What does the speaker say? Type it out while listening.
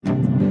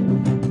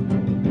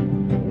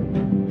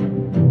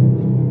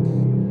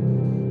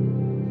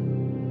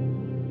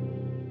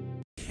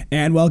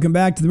And welcome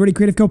back to the Murdy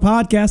Creative Co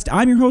podcast.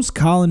 I'm your host,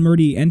 Colin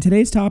Murdy, and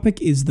today's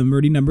topic is the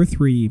Murdy number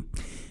 3.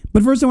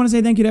 But first, I want to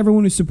say thank you to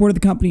everyone who supported the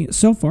company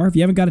so far. If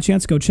you haven't got a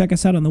chance, go check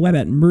us out on the web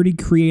at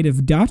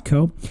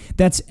murdycreative.co.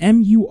 That's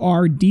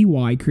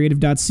M-U-R-D-Y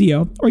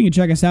creative.co. Or you can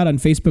check us out on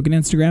Facebook and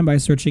Instagram by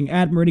searching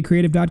at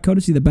murdycreative.co to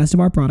see the best of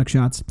our product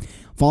shots.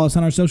 Follow us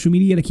on our social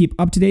media to keep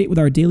up to date with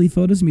our daily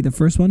photos and be the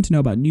first one to know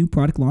about new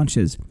product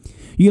launches.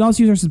 You can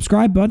also use our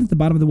subscribe button at the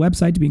bottom of the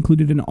website to be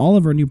included in all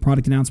of our new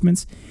product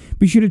announcements.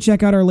 Be sure to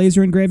check out our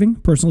laser engraving,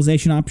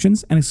 personalization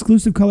options, and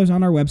exclusive colors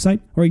on our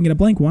website, or you can get a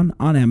blank one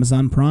on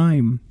Amazon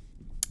Prime.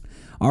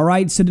 All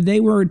right, so today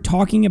we're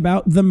talking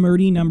about the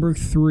Murdy number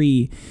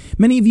 3.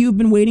 Many of you have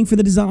been waiting for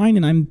the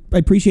design, and I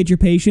appreciate your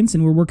patience,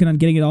 and we're working on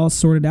getting it all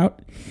sorted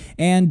out.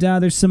 And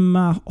there's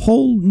some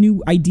whole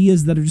new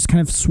ideas that are just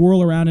kind of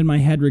swirl around in my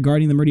head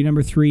regarding the Murdy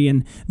number 3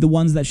 and the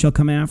ones that shall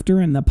come after,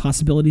 and the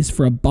possibilities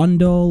for a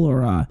bundle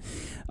or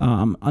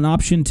an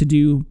option to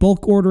do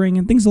bulk ordering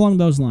and things along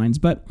those lines.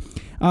 But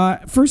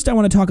first, I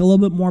want to talk a little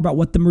bit more about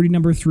what the Murdy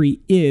number 3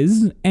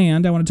 is,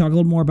 and I want to talk a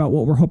little more about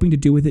what we're hoping to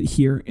do with it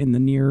here in the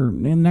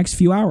next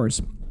few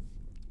hours.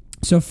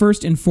 So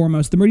first and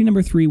foremost, the Murdy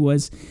number 3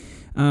 was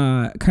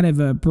kind of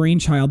a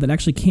brainchild that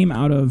actually came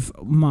out of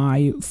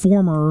my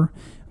former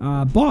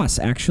boss,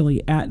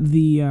 actually, at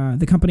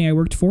the company I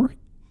worked for.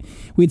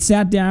 We had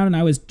sat down, and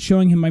I was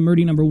showing him my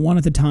Murdy number 1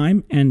 at the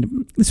time,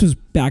 and this was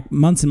back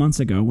months and months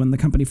ago when the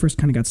company first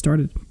kind of got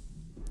started.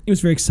 He was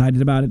very excited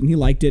about it, and he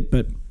liked it,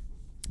 but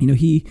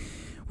he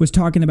was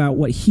talking about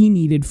what he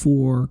needed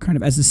for, kind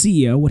of as the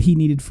CEO, what he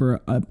needed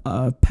for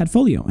a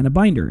Padfolio and a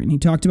binder. And he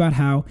talked about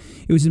how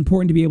it was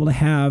important to be able to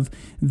have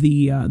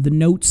the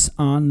notes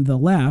on the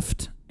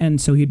left, and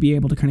so he'd be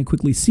able to kind of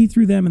quickly see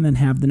through them and then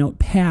have the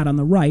notepad on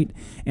the right,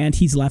 and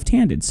he's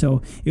left-handed.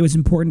 So it was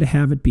important to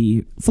have it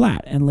be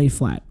flat and lay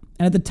flat.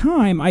 And at the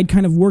time, I'd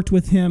kind of worked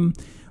with him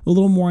a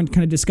little more in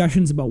kind of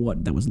discussions about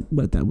what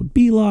that would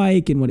be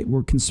like and what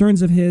were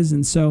concerns of his.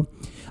 And so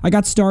I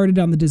got started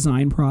on the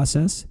design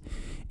process,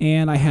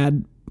 and I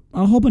had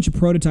a whole bunch of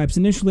prototypes.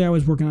 Initially, I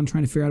was working on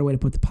trying to figure out a way to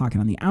put the pocket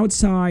on the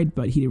outside,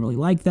 but he didn't really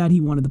like that. He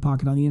wanted the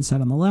pocket on the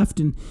inside on the left.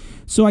 And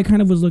so I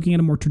kind of was looking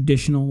at a more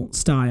traditional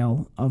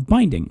style of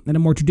binding and a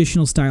more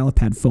traditional style of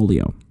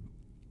Padfolio.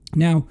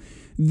 Now,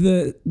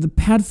 the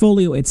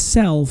Padfolio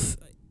itself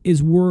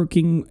is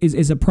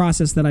a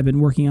process that I've been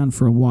working on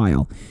for a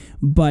while,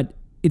 but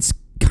it's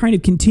kind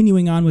of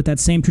continuing on with that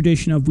same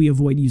tradition of we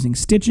avoid using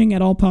stitching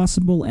at all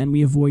possible, and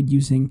we avoid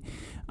using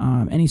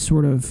any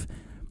sort of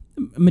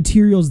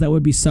materials that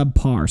would be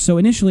subpar. So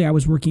initially I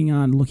was working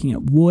on looking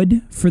at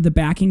wood for the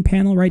backing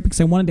panel, right?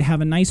 Because I wanted to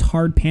have a nice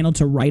hard panel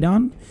to write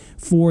on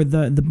for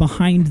the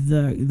behind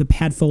the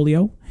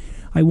Padfolio.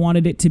 I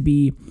wanted it to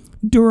be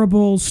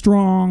durable,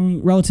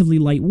 strong, relatively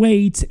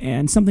lightweight,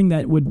 and something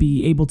that would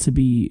be able to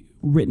be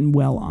written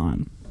well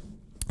on.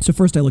 So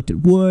first I looked at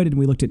wood, and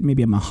we looked at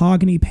maybe a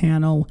mahogany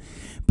panel.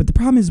 But the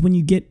problem is when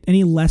you get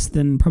any less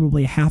than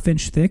probably a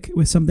half-inch thick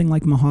with something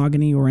like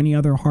mahogany or any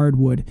other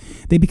hardwood,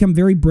 they become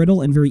very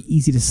brittle and very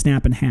easy to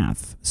snap in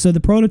half. So the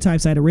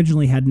prototypes I'd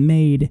originally had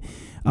made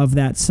of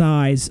that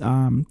size,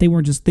 they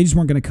just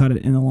weren't going to cut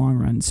it in the long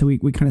run. So we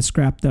kind of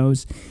scrapped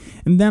those.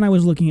 And then I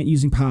was looking at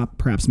using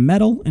perhaps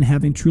metal and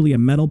having truly a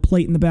metal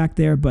plate in the back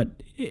there, but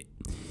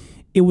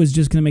it was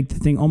just going to make the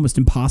thing almost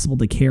impossible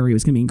to carry. It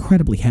was going to be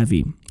incredibly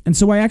heavy. And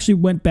so I actually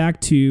went back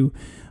to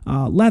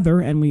leather,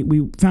 and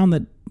we found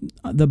that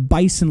the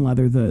bison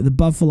leather, the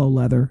buffalo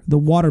leather, the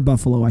water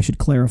buffalo, I should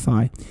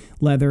clarify,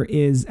 leather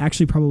is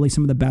actually probably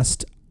some of the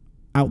best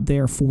out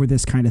there for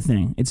this kind of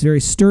thing. It's very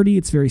sturdy,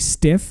 it's very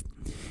stiff,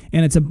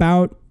 and it's a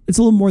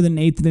little more than an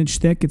eighth of an inch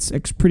thick.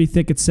 It's pretty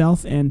thick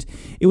itself, and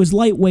it was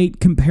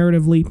lightweight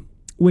comparatively,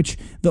 which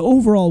the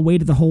overall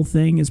weight of the whole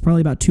thing is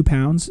probably about 2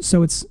 pounds.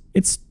 So it's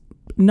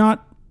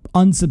not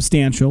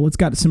unsubstantial. It's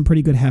got some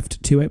pretty good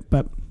heft to it,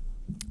 but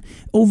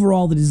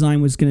overall the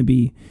design was going to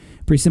be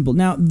pretty simple.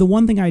 Now, the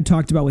one thing I had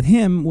talked about with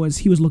him was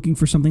he was looking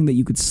for something that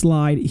you could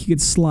slide. He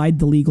could slide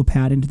the legal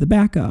pad into the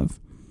back of.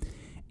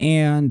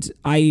 And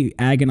I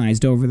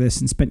agonized over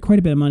this and spent quite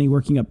a bit of money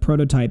working up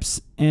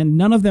prototypes, and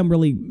none of them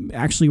really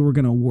actually were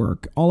going to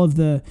work. All of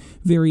the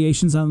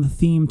variations on the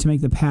theme to make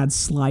the pad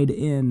slide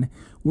in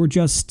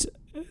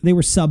they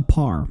were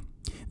subpar.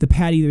 The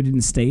pad either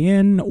didn't stay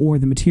in, or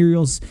the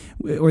materials,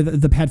 or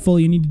the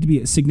Padfolio needed to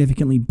be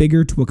significantly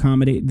bigger to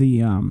accommodate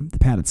the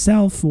pad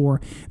itself, or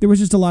there was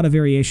just a lot of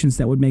variations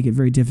that would make it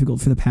very difficult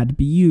for the pad to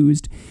be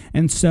used.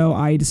 And so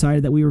I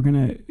decided that we were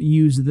going to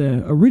use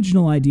the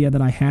original idea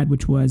that I had,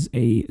 which was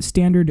a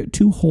standard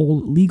 2-hole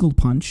legal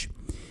punch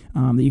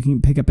that you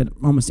can pick up at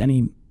almost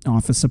any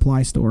office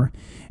supply store.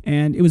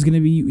 And it was going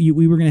to be,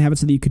 we were going to have it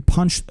so that you could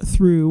punch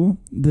through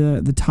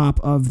the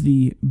top of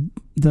the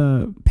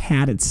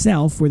pad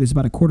itself, where there's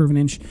about 1/4 of an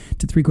inch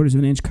to 3/4 of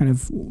an inch kind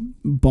of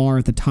bar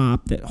at the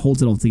top that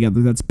holds it all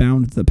together.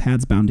 The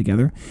pad's bound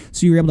together.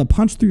 So you're able to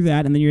punch through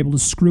that, and then you're able to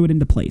screw it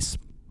into place.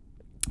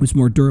 It was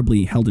more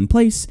durably held in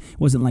place,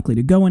 wasn't likely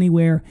to go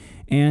anywhere,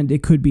 and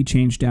it could be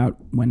changed out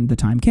when the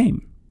time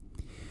came.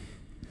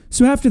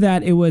 So after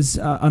that, it was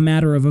a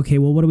matter of, okay,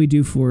 well, what do we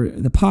do for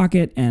the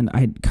pocket? And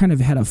I kind of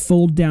had a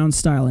fold down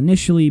style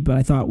initially, but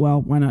I thought,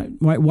 well, why not?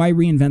 Why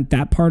reinvent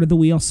that part of the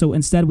wheel? So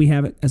instead we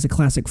have it as a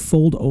classic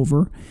fold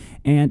over.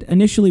 And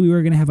initially we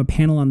were going to have a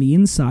panel on the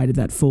inside of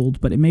that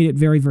fold, but it made it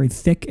very, very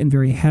thick and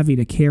very heavy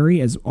to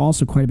carry, as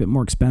also quite a bit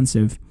more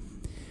expensive.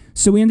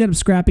 So we ended up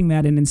scrapping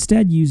that and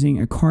instead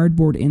using a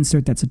cardboard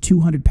insert that's a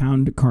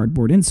 200-pound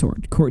cardboard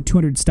insert,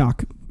 200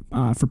 stock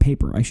for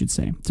paper, I should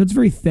say. So it's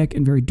very thick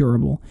and very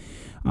durable.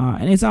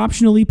 And it's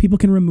optionally, people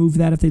can remove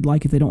that if they'd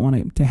like, if they don't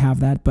want to have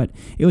that. But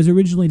it was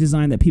originally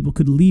designed that people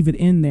could leave it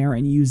in there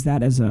and use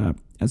that as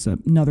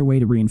another way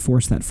to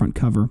reinforce that front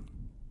cover,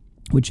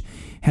 which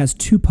has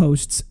 2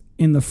 posts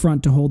in the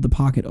front to hold the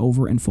pocket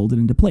over and fold it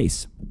into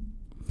place.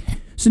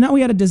 So now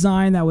we had a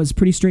design that was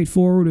pretty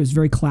straightforward. It was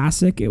very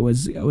classic. It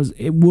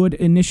would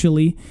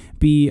initially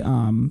be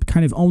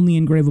kind of only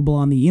engravable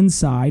on the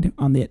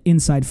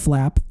inside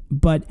flap.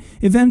 But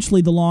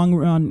eventually, the long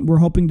run, we're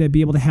hoping to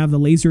be able to have the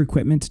laser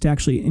equipment to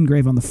actually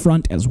engrave on the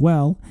front as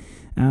well.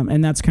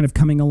 And that's kind of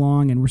coming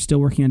along, and we're still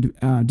working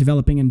on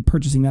developing and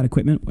purchasing that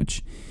equipment,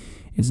 which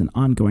is an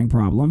ongoing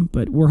problem.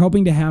 But we're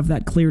hoping to have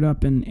that cleared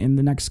up in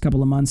the next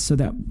couple of months so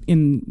that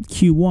in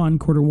Q1,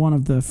 quarter one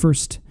of the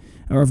first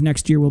or of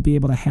next year, we'll be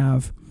able to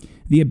have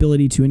the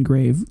ability to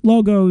engrave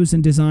logos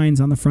and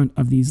designs on the front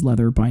of these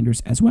leather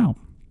binders as well,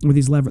 or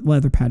these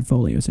leather pad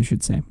folios, I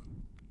should say.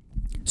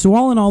 So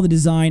all in all, the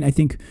design, I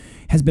think,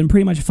 has been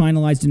pretty much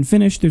finalized and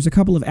finished. There's a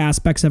couple of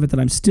aspects of it that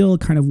I'm still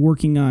kind of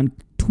working on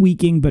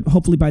tweaking, but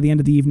hopefully by the end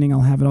of the evening,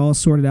 I'll have it all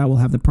sorted out. We'll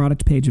have the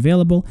product page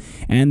available,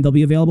 and they'll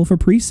be available for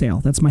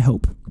pre-sale. That's my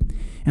hope.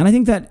 And I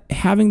think that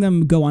having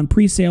them go on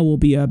pre-sale will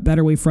be a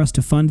better way for us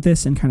to fund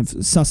this and kind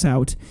of suss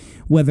out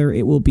whether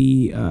it will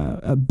be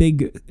a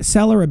big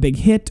seller, a big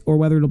hit, or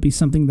whether it'll be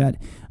something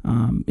that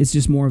is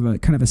just more of a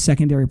kind of a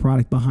secondary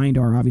product behind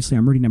obviously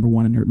our Murdy number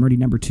 1 and Murdy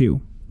number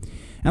 2.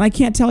 And I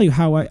can't tell you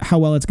how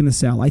well it's going to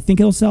sell. I think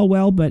it'll sell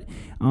well, but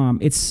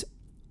it's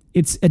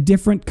a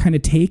different kind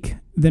of take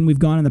than we've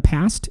gone in the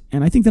past,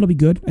 and I think that'll be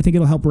good. I think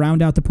it'll help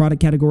round out the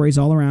product categories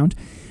all around,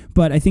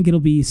 but I think it'll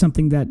be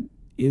something that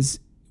is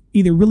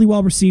either really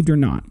well received or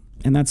not,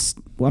 and that's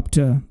up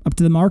to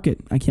the market.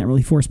 I can't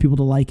really force people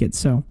to like it,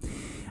 so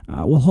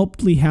we'll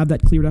hopefully have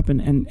that cleared up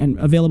and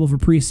available for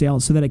pre-sale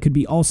so that it could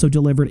be also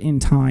delivered in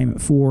time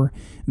for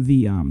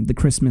the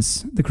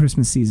Christmas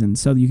season,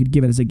 so that you could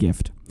give it as a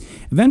gift.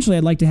 Eventually,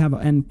 I'd like to have,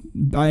 and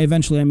by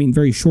eventually I mean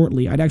very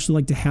shortly, I'd actually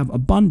like to have a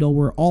bundle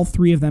where all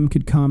 3 of them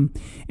could come,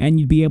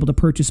 and you'd be able to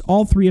purchase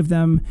all 3 of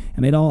them,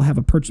 and they'd all have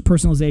a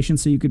personalization,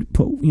 so you could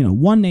put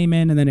one name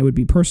in, and then it would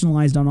be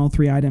personalized on all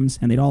 3 items,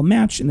 and they'd all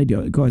match, and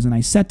they'd go as a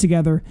nice set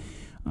together.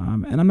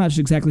 And I'm not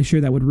exactly sure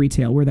where that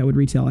would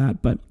retail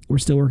at, but we're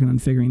still working on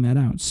figuring that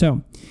out.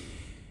 So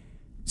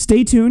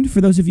stay tuned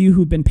for those of you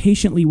who've been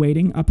patiently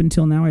waiting up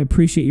until now. I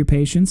appreciate your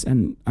patience,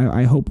 and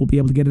I hope we'll be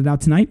able to get it out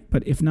tonight.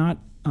 But if not,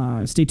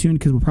 stay tuned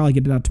because we'll probably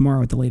get it out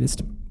tomorrow at the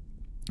latest.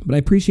 But I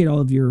appreciate all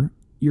of your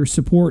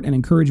support and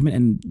encouragement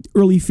and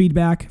early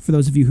feedback for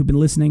those of you who've been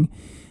listening.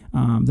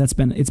 It's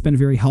been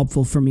very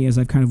helpful for me as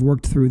I've kind of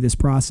worked through this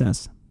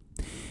process.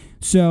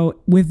 So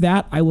with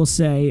that, I will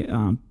say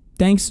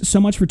thanks so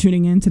much for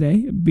tuning in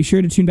today. Be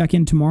sure to tune back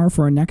in tomorrow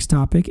for our next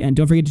topic. And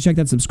don't forget to check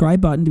that subscribe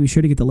button to be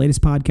sure to get the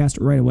latest podcast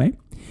right away.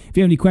 If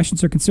you have any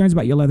questions or concerns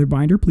about your leather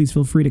binder, please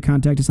feel free to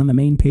contact us on the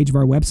main page of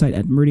our website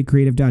at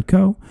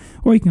murdycreative.co,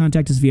 or you can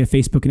contact us via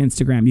Facebook and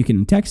Instagram. You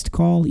can text,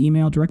 call,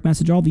 email, direct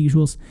message, all the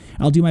usuals.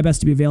 I'll do my best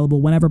to be available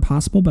whenever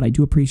possible, but I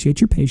do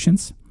appreciate your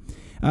patience.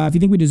 If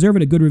you think we deserve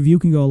it, a good review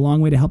can go a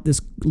long way to help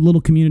this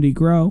little community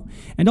grow.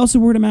 And also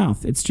word of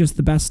mouth. It's just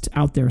the best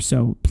out there,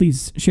 so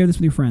please share this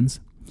with your friends.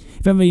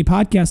 If you have any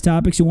podcast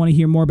topics you want to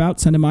hear more about,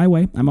 send them my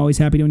way. I'm always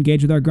happy to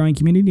engage with our growing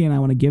community, and I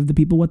want to give the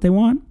people what they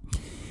want.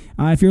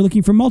 If you're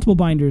looking for multiple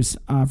binders,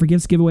 for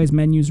gifts, giveaways,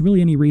 menus,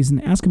 really any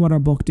reason, ask about our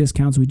bulk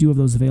discounts. We do have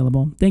those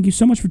available. Thank you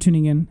so much for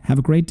tuning in. Have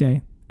a great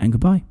day, and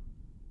goodbye.